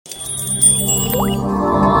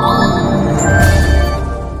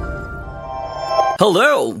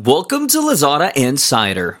Hello, welcome to Lazada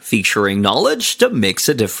Insider, featuring knowledge that makes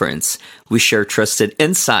a difference. We share trusted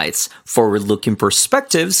insights, forward-looking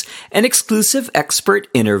perspectives, and exclusive expert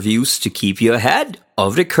interviews to keep you ahead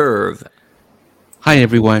of the curve. Hi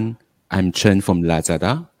everyone, I'm Chen from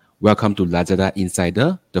Lazada. Welcome to Lazada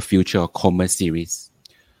Insider, the Future of Commerce series.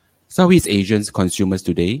 Southeast Asian consumers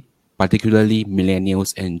today, particularly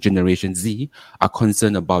millennials and Generation Z, are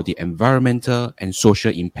concerned about the environmental and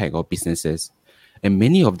social impact of businesses. And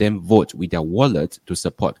many of them vote with their wallet to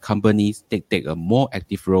support companies that take a more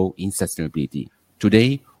active role in sustainability.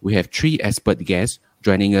 Today, we have three expert guests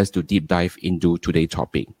joining us to deep dive into today's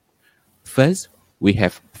topic. First, we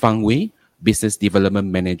have Fang Wei, Business Development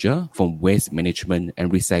Manager from Waste Management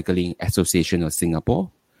and Recycling Association of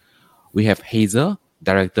Singapore. We have Hazel,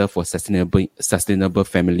 Director for Sustainable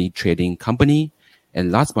Familie Trading Company.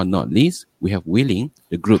 And last but not least, we have Wei Ling,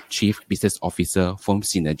 the Group Chief Business Officer from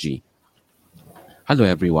Synagie. Hello,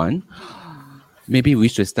 everyone. Maybe we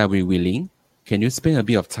should start with Wei Ling. Can you spend a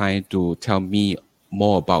bit of time to tell me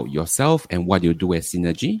more about yourself and what you do at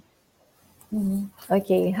Synagie?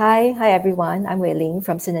 Okay, hi everyone. I'm Wei Ling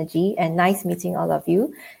from Synagie, and nice meeting all of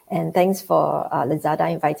you. And thanks for Lazada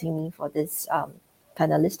inviting me for this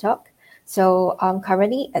panelist talk. So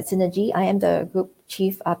currently at Synagie, I am the Group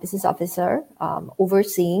Chief Business Officer,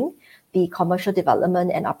 overseeing the commercial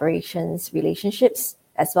development and operations relationships,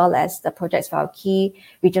 as well as the projects for our key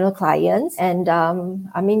regional clients. And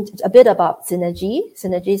a bit about Synagie.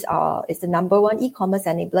 Synagie is the number one e-commerce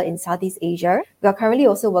enabler in Southeast Asia. We are currently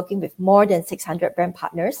also working with more than 600 brand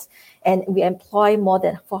partners, and we employ more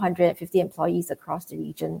than 450 employees across the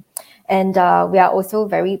region. And we are also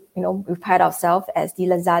we pride ourselves as the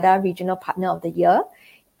Lazada Regional Partner of the Year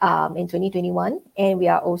in 2021. And we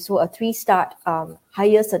are also a 3-star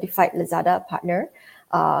higher certified Lazada partner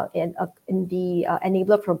in the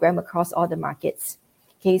enabler program across all the markets.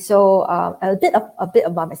 Okay, so a bit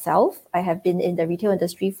about myself. I have been in the retail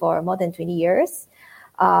industry for more than 20 years.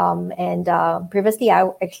 And previously, I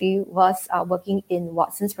actually was working in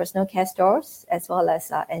Watson's personal care stores, as well as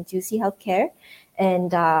NTUC Healthcare.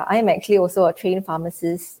 And I am actually also a trained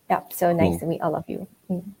pharmacist. Yeah, so nice to meet all of you.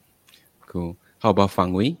 Cool. How about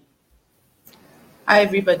Fang Wei? Hi,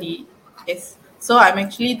 everybody. Yes. So I'm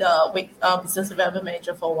actually the business development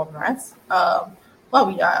manager for WMRAS. What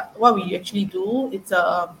we actually do,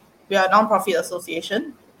 we are a non-profit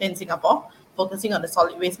association in Singapore, focusing on the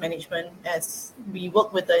solid waste management, as we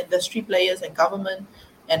work with the industry players and government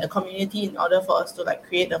and the community in order for us to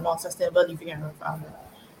create a more sustainable living environment.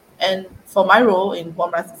 And for my role in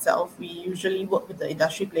WMRAS itself, we usually work with the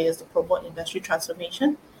industry players to promote industry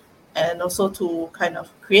transformation, and also to kind of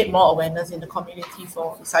create more awareness in the community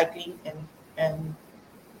for recycling and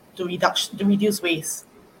to reduce waste.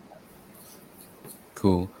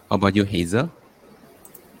 Cool. How about you, Hazel?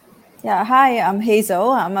 Yeah, hi, I'm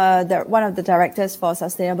Hazel. I'm one of the directors for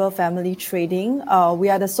Sustainable Familie Trading. We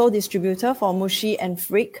are the sole distributor for Mushi and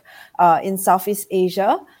Freak in Southeast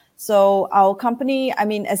Asia. So our company,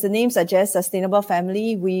 as the name suggests, Sustainable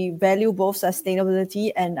Family, we value both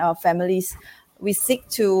sustainability and families. We seek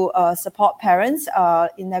to support parents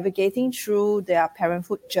in navigating through their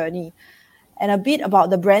parenthood journey. And a bit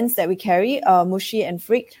about the brands that we carry, Mushi and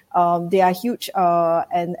Freak. They are huge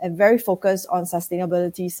and very focused on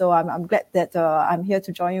sustainability. So I'm glad that I'm here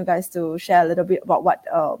to join you guys to share a little bit about what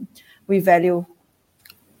we value.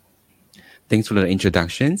 Thanks for the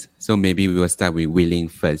introductions. So maybe we will start with Wei Ling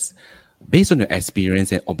first. Based on your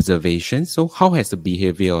experience and observation, so how has the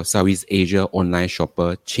behavior of Southeast Asia online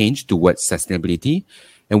shopper changed towards sustainability?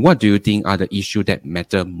 And what do you think are the issues that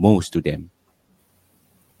matter most to them?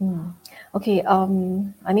 Okay,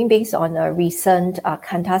 based on a recent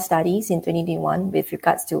Kantar studies in 2021 with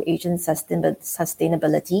regards to Asian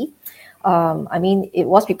sustainability, it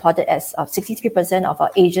was reported as 63% of our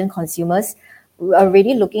Asian consumers are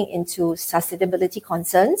really looking into sustainability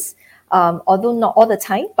concerns, although not all the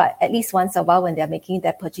time, but at least once a while when they're making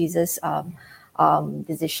their purchases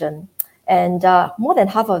decision. And more than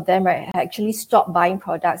half of them actually stopped buying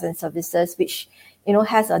products and services which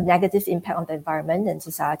has a negative impact on the environment and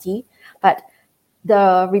society. But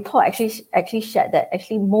the report actually shared that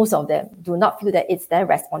most of them do not feel that it's their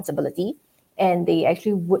responsibility, and they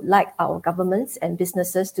actually would like our governments and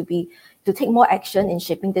businesses to take more action in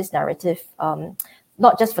shaping this narrative,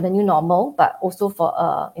 not just for the new normal, but also for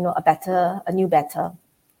a new better.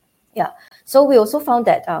 Yeah. So we also found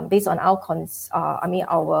that based on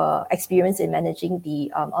our experience in managing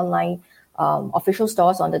the online official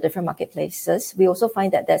stores on the different marketplaces, we also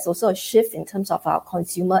find that there's also a shift in terms of our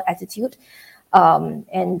consumer attitude.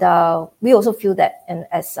 And we also feel that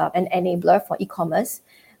as an enabler for e-commerce,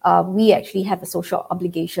 we actually have a social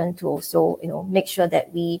obligation to also, make sure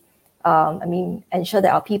that we, ensure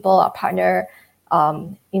that our people, our partner,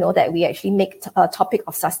 that we actually make a topic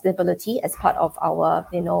of sustainability as part of our,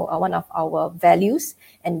 one of our values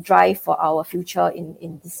and drive for our future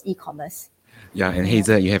in this e-commerce. Yeah, and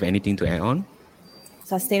Hazel, you have anything to add on?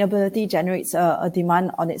 Sustainability generates a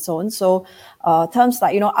demand on its own. So terms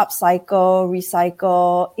like, upcycle,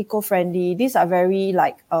 recycle, eco-friendly, these are very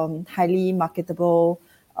highly marketable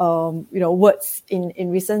words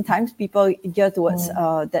in recent times. People gear towards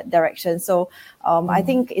that direction. So I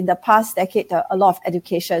think in the past decade, a lot of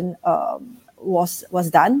education was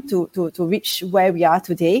done to reach where we are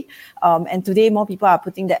today. And today more people are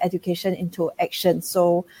putting the education into action.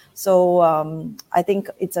 So I think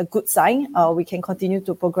it's a good sign. We can continue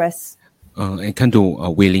to progress. And come to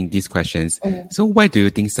Wei Ling these questions. So why do you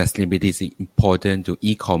think sustainability is important to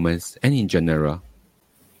e-commerce and in general?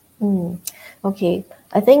 Okay,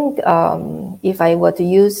 I think if I were to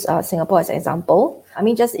use Singapore as an example,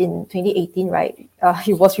 just in 2018, right,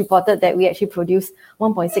 it was reported that we actually produced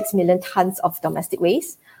 1.6 million tons of domestic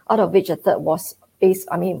waste, out of which a third was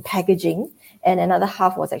packaging, and another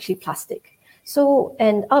half was actually plastic. So,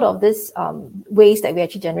 and out of this waste that we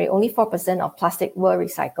actually generate, only 4% of plastic were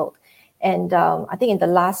recycled. And I think in the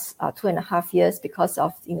last 2.5 years, because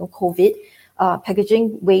of COVID,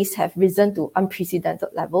 packaging waste have risen to unprecedented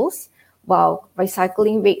levels, while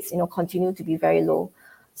recycling rates continue to be very low.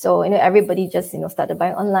 So everybody just started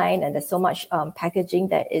buying online, and there's so much packaging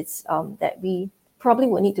that it's that we probably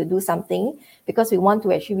will need to do something, because we want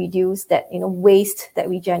to actually reduce that waste that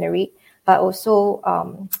we generate, but also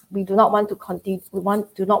we do not want to continue.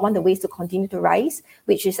 Do not want the waste to continue to rise,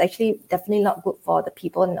 which is actually definitely not good for the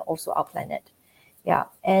people and also our planet. Yeah,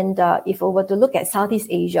 and if we were to look at Southeast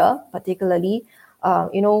Asia, particularly,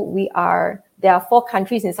 there are 4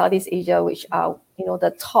 countries in Southeast Asia which are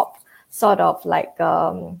the top sort of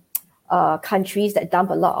countries that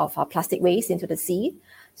dump a lot of plastic waste into the sea.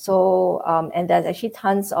 So and there's actually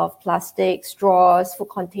tons of plastic straws, food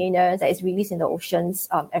containers that is released in the oceans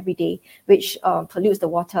every day, which pollutes the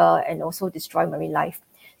water and also destroy marine life.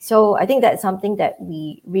 So I think that's something that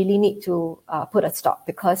we really need to put a stop,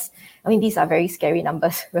 because these are very scary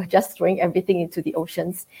numbers. We're just throwing everything into the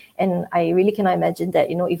oceans, and I really cannot imagine that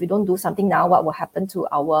if we don't do something now, what will happen to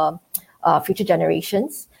our future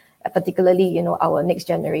generations, particularly our next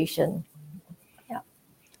generation. Yeah.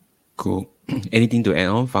 Cool. Anything to add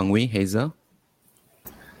on, Fang Wei, Hazel?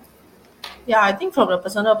 Yeah, I think from a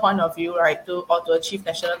personal point of view, right, to achieve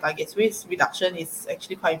national targets, waste reduction is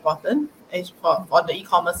actually quite important. On the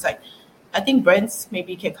e-commerce side, I think brands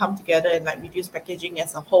maybe can come together and reduce packaging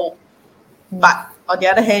as a whole. But on the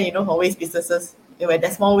other hand, for waste businesses, where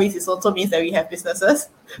there's more waste, it also means that we have businesses,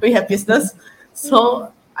 we have business.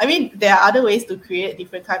 So there are other ways to create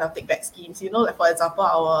different kind of take-back schemes. For example,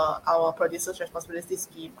 our producers' responsibility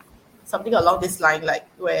scheme, something along this line,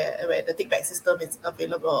 where the take-back system is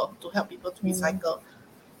available to help people to recycle.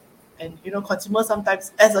 And consumers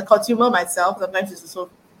sometimes, as a consumer myself, sometimes it's also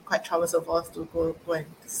quite troublesome for us to go and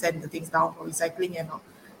send the things down for recycling and all.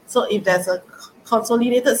 So if there's a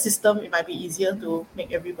consolidated system, it might be easier to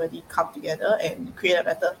make everybody come together and create a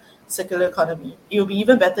better circular economy. It will be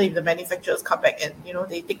even better if the manufacturers come back and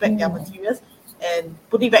they take back their materials and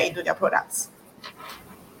put it back into their products.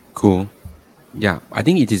 Cool. Yeah, I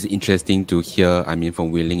think it is interesting to hear,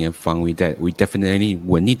 from Wei Ling and Fang Wei, that we definitely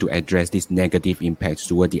will need to address these negative impacts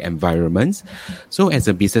toward the environment. So as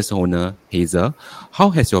a business owner, Hazel, how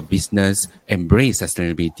has your business embraced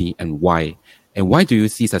sustainability and why? And why do you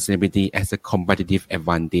see sustainability as a competitive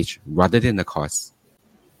advantage rather than a cost?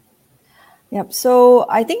 Yep. So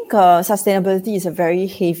I think sustainability is a very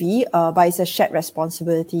heavy, but it's a shared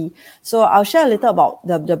responsibility. So I'll share a little about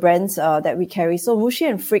the brands that we carry. So Mushi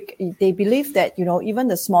and Frick, they believe that even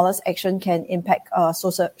the smallest action can impact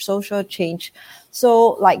social change.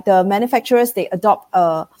 So like the manufacturers, they adopt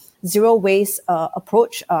a zero waste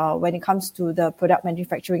approach when it comes to the product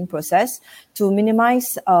manufacturing process to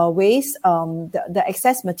minimize waste. The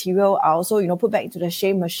excess material are also put back into the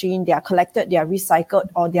shame machine. They are collected, they are recycled,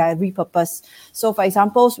 or they are repurposed. So for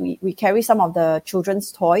example, we carry some of the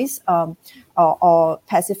children's toys or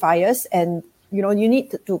pacifiers, and you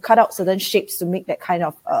need to cut out certain shapes to make that kind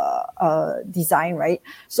of design, right?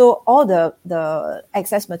 So all the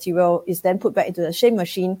excess material is then put back into the shame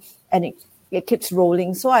machine, and it keeps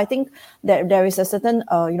rolling. So I think that there is a certain,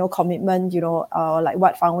 commitment, like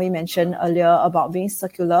what Fang Wei mentioned earlier about being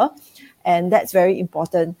circular, and that's very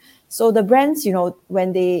important. So the brands,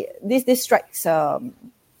 when this strikes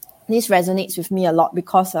this resonates with me a lot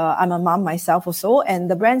because I'm a mom myself also, and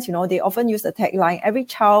the brands, they often use the tagline, every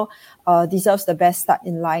child deserves the best start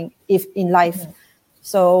in life.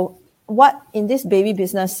 So what in this baby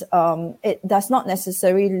business, it does not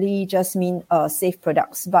necessarily just mean safe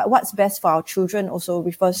products, but what's best for our children also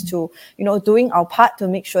refers to, doing our part to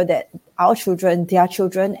make sure that our children, their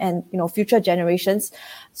children, and, future generations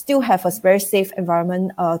still have a very safe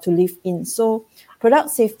environment to live in. So product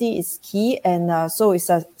safety is key, and so is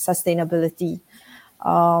sustainability.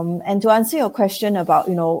 And to answer your question about,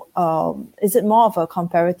 is it more of a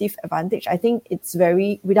comparative advantage? I think it's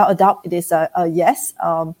without a doubt, it is a yes.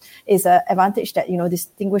 It's an advantage that,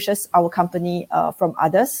 distinguishes our company from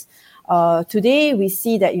others. Today, we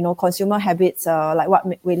see that, consumer habits, like what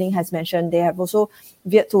Wei Ling has mentioned, they have also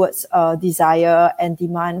veered towards desire and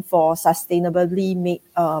demand for sustainably made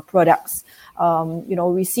products.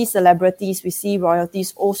 We see celebrities, we see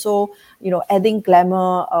royalties also, adding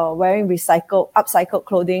glamour, wearing upcycled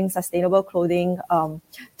clothing, sustainable clothing,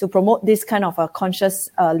 to promote this kind of a conscious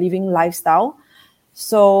living lifestyle.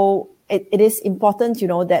 So it is important,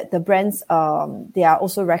 that the brands, they are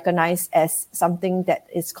also recognized as something that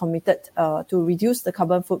is committed to reduce the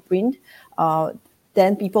carbon footprint.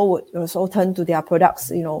 Then people would also turn to their products,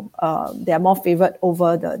 they are more favored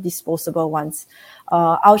over the disposable ones.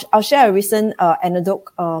 I'll share a recent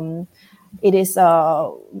anecdote. It is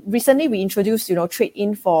recently we introduced,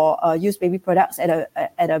 trade-in for used baby products at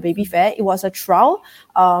a baby fair. It was a trial,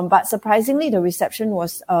 but surprisingly, the reception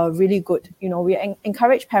was really good. We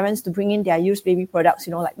encourage parents to bring in their used baby products,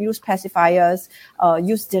 like used pacifiers,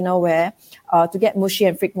 used dinnerware, to get mushy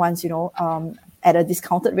and freak ones, at a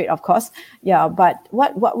discounted rate, of course. Yeah, but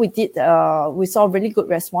what we did, we saw really good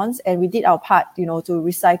response, and we did our part, to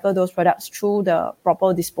recycle those products through the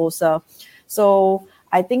proper disposal. So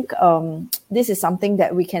I think this is something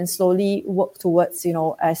that we can slowly work towards,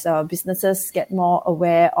 as businesses get more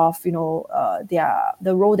aware of,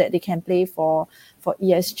 the role that they can play for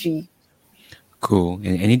ESG. Cool.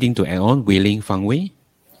 And anything to add on, Wei Fang Wei?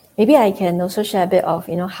 Maybe I can also share a bit of,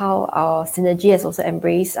 how our Synagie has also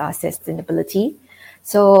embraced sustainability.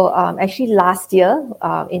 So actually last year,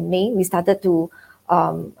 in May, we started to,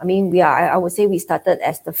 I would say we started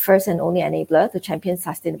as the first and only enabler to champion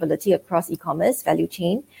sustainability across e-commerce value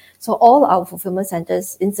chain. So all our fulfillment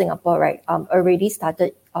centers in Singapore, right, already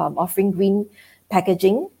started offering green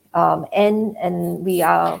packaging, and we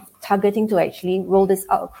are targeting to actually roll this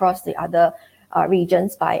out across the other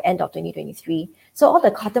regions by end of 2023. So all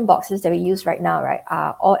the carton boxes that we use right now, right,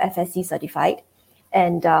 are all FSC certified,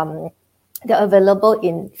 and they're available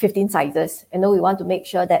in 15 sizes. We want to make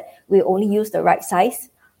sure that we only use the right size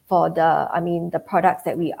for the products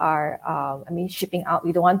that we are, shipping out.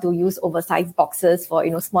 We don't want to use oversized boxes for,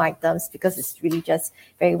 small items, because it's really just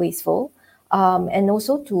very wasteful. And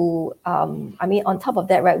also on top of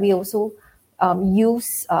that, right, we also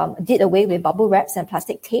did away with bubble wraps and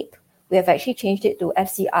plastic tape. We have actually changed it to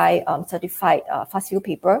FCI certified fast seal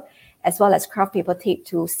paper, as well as craft paper tape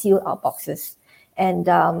to seal our boxes. And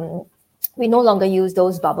we no longer use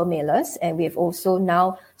those bubble mailers, and we have also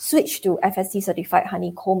now switched to FSC certified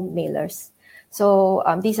honeycomb mailers. So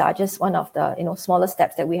these are just one of the smaller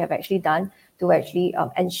steps that we have actually done to actually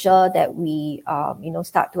ensure that we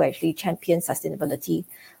start to actually champion sustainability.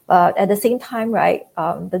 But at the same time, right,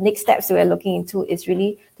 the next steps that we're looking into is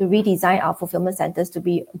really to redesign our fulfillment centers to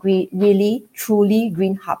be really, truly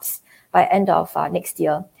green hubs by end of next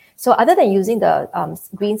year. So other than using the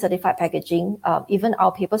green certified packaging, even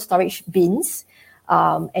our paper storage bins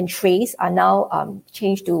and trays are now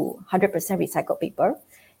changed to 100% recycled paper.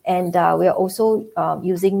 And we are also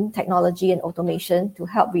using technology and automation to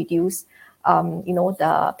help reduce,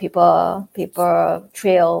 the paper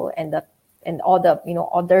trail and all the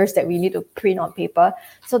orders that we need to print on paper.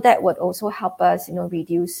 So that would also help us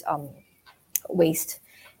reduce waste.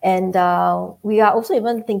 And we are also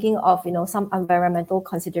even thinking of some environmental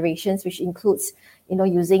considerations, which includes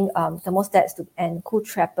using thermostats and cool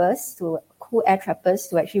air trappers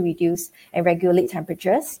to actually reduce and regulate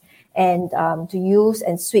temperatures, and to use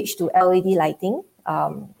and switch to LED lighting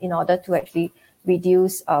in order to actually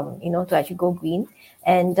reduce, to actually go green.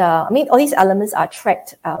 And all these elements are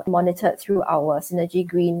tracked, monitored through our Synagie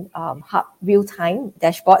Green Hub real-time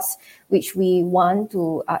dashboards, which we want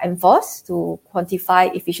to enforce to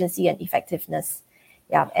quantify efficiency and effectiveness.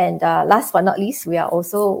 Yeah, and last but not least, we are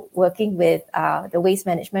also working with the Waste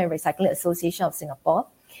Management and Recycling Association of Singapore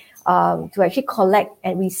to actually collect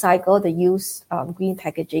and recycle the used green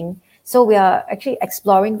packaging. So we are actually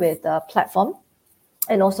exploring with the platform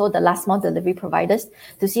and also the last mile delivery providers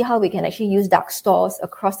to see how we can actually use dark stores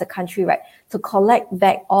across the country, right, to collect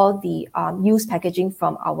back all the used packaging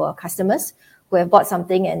from our customers who have bought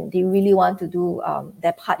something and they really want to do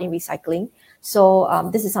their part in recycling. So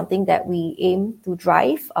this is something that we aim to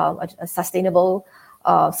drive a sustainable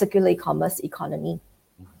circular e-commerce economy.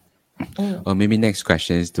 Maybe next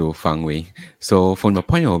question is to Fang Wei. So from the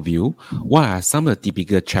point of view, what are some of the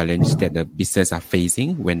typical challenges that the business are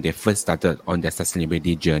facing when they first started on their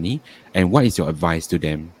sustainability journey? And what is your advice to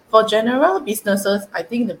them? For general businesses, I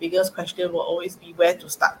think the biggest question will always be where to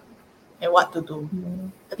start and what to do.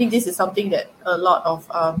 I think this is something that a lot of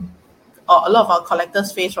our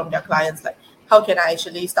collectors face from their clients, like how can I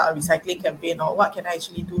actually start a recycling campaign, or what can I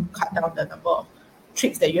actually do to cut down the number of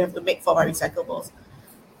trips that you have to make for my recyclables.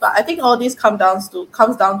 But I think all this comes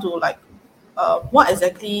down to like what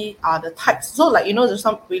exactly are the types. So like, there's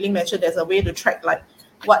some Wei Ling mentioned there's a way to track like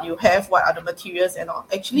what you have, what are the materials and all.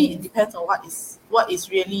 Actually, it depends on what is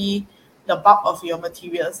really the bulk of your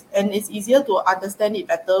materials, and it's easier to understand it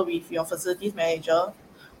better with your facilities manager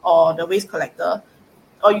or the waste collector,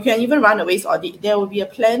 or you can even run a waste audit. There will be a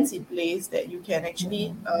plans in place that you can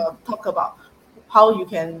actually talk about how you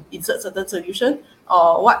can insert certain solution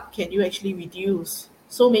or what can you actually reduce.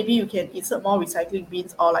 So maybe you can insert more recycling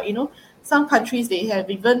bins, or like, some countries they have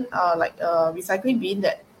even like a recycling bin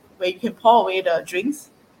that where you can pour away the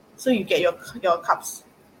drinks, so you get your cups.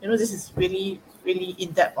 This is really really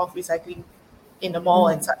in depth of recycling in the mall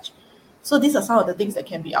and such. So these are some of the things that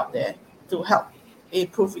can be out there to help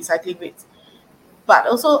improve recycling rates. But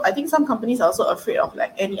also, I think some companies are also afraid of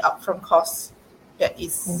like any upfront costs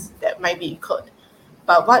that might be incurred.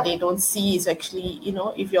 But what they don't see is actually,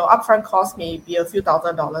 if your upfront cost may be a few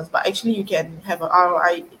 $1,000s, but actually you can have an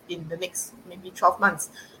ROI in the next maybe 12 months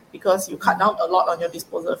because you cut down a lot on your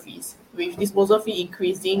disposal fees. With disposal fee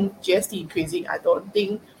increasing, GST increasing, I don't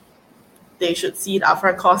think they should see the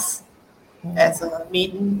upfront costs as a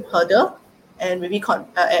main hurdle, and maybe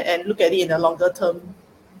and look at it in a longer term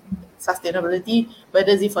sustainability,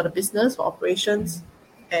 whether it's for the business, for operations,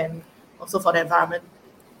 and also for the environment.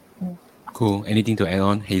 Cool. Anything to add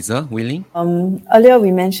on, Hazel, Wei Ling? Earlier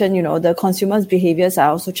we mentioned, the consumers' behaviors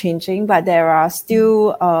are also changing, but there are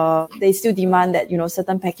still they still demand that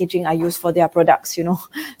certain packaging are used for their products.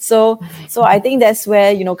 So I think that's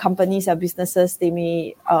where companies or businesses, they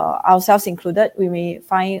may ourselves included, we may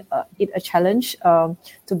find it a challenge to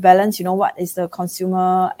balance what is the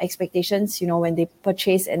consumer expectations when they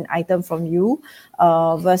purchase an item from you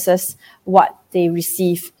versus what they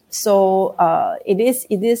receive. So it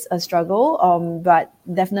is a struggle, but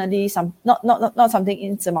definitely not something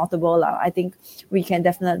insurmountable. I think we can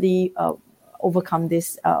definitely overcome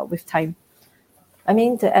this with time. I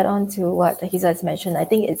mean, to add on to what Hazel has mentioned, I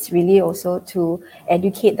think it's really also to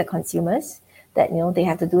educate the consumers that they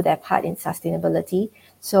have to do their part in sustainability.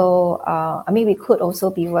 So we could also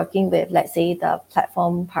be working with, let's say, the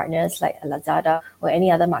platform partners like Lazada or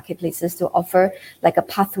any other marketplaces to offer like a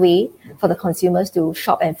pathway for the consumers to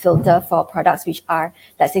shop and filter for products which are,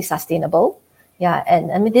 let's say, sustainable. Yeah,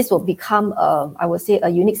 and this will become, I would say, a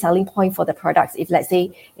unique selling point for the products if, let's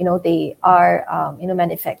say, they are,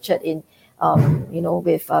 manufactured in,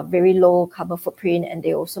 with a very low carbon footprint, and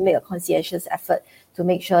they also make a conscientious effort to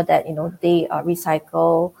make sure that, they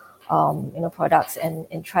recycle, products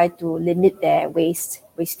and try to limit their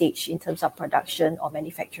wastage in terms of production or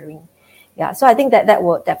manufacturing. Yeah, so I think that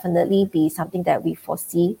will definitely be something that we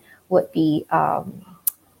foresee would be,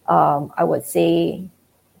 I would say,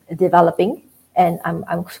 developing. And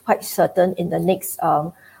I'm quite certain in the next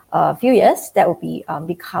few years that will be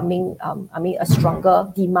becoming, a stronger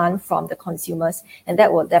demand from the consumers, and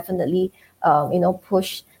that will definitely,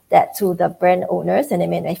 push that to the brand owners and the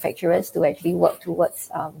manufacturers to actually work towards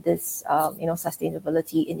this,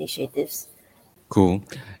 sustainability initiatives. Cool.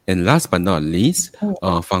 And last but not least,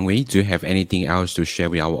 Fang Wei, do you have anything else to share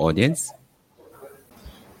with our audience?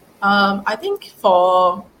 I think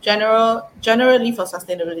for generally for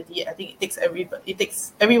sustainability, I think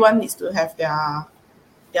everyone needs to have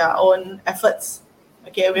their own efforts.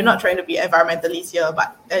 Okay, we're not trying to be environmentalists here,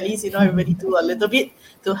 but at least everybody do a little bit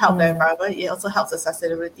to help the environment. It also helps the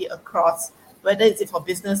sustainability across, whether it's for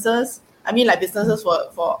businesses. I mean, like businesses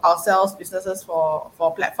for ourselves, businesses for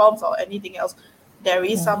platforms or anything else. There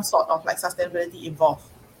is some sort of like sustainability involved.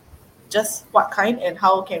 Just what kind and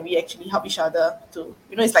how can we actually help each other to,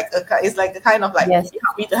 it's like a kind of like, Yes. you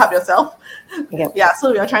help me to help yourself. Yep. Yeah,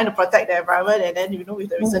 so we are trying to protect the environment, and then with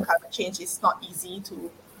the recent climate change, it's not easy to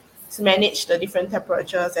manage the different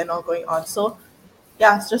temperatures and all going on. So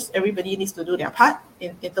yeah, it's just everybody needs to do their part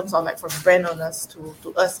in terms of like from brand owners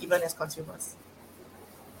to us, even as consumers.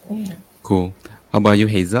 Cool. How about you,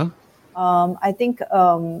 Hazel? I think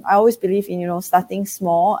I always believe in starting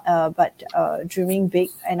small but dreaming big,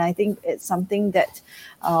 and I think it's something that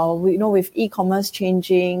we with e-commerce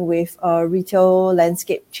changing, with retail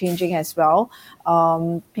landscape changing as well.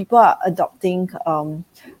 People are adopting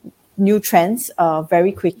new trends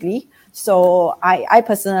very quickly. So I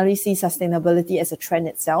personally see sustainability as a trend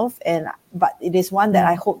itself, but it is one that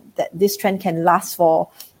I hope that this trend can last for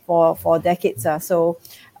decades. So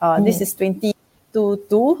this is 2022.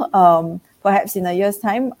 Perhaps in a year's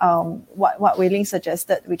time, what Wei Ling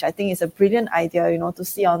suggested, which I think is a brilliant idea, to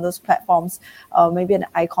see on those platforms, maybe an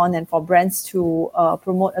icon, and for brands to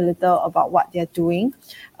promote a little about what they're doing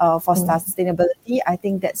for sustainability. I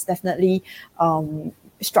think that's definitely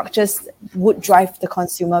structures would drive the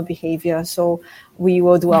consumer behavior. So we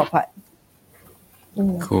will do our part.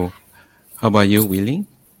 Cool. How about you, Wei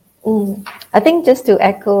Ling? I think just to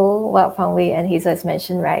echo what Fang Wei and Hazel has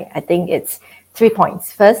mentioned, right? I think it's 3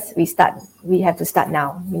 points. First, we have to start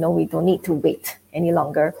now. We don't need to wait any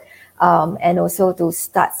longer. And also to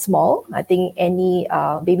start small. I think any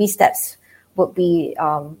baby steps would be,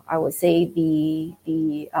 I would say,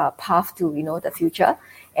 the path to, the future.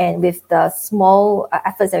 And with the small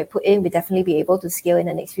efforts that we put in, we definitely be able to scale in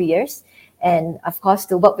the next few years. And of course,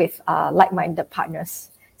 to work with like-minded partners.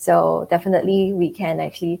 So definitely we can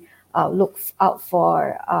actually look out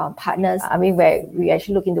for partners. I mean, where we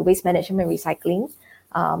actually look into waste management and recycling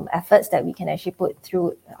efforts that we can actually put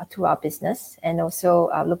through to our business, and also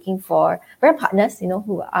looking for brand partners,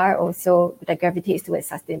 who are also that gravitates towards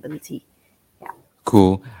sustainability.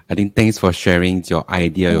 Cool. I think thanks for sharing your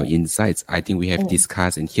idea, your insights. I think we have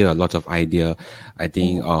discussed and hear a lot of idea. I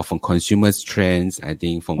think from consumers trends, I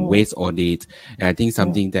think from waste audit, and I think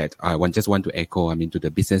something that I just want to echo. I mean, to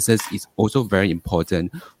the businesses, is also very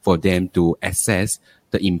important for them to assess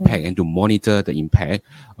the impact and to monitor the impact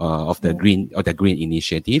of the green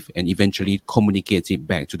initiative, and eventually communicate it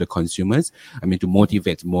back to the consumers. I mean, to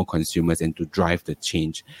motivate more consumers and to drive the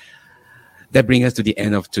change. That brings us to the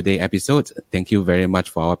end of today's episode. Thank you very much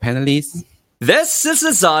for our panelists. This is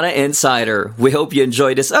Lazada Insider. We hope you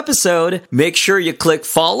enjoyed this episode. Make sure you click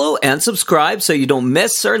follow and subscribe so you don't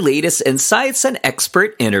miss our latest insights and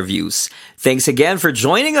expert interviews. Thanks again for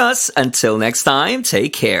joining us. Until next time,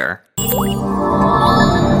 take care.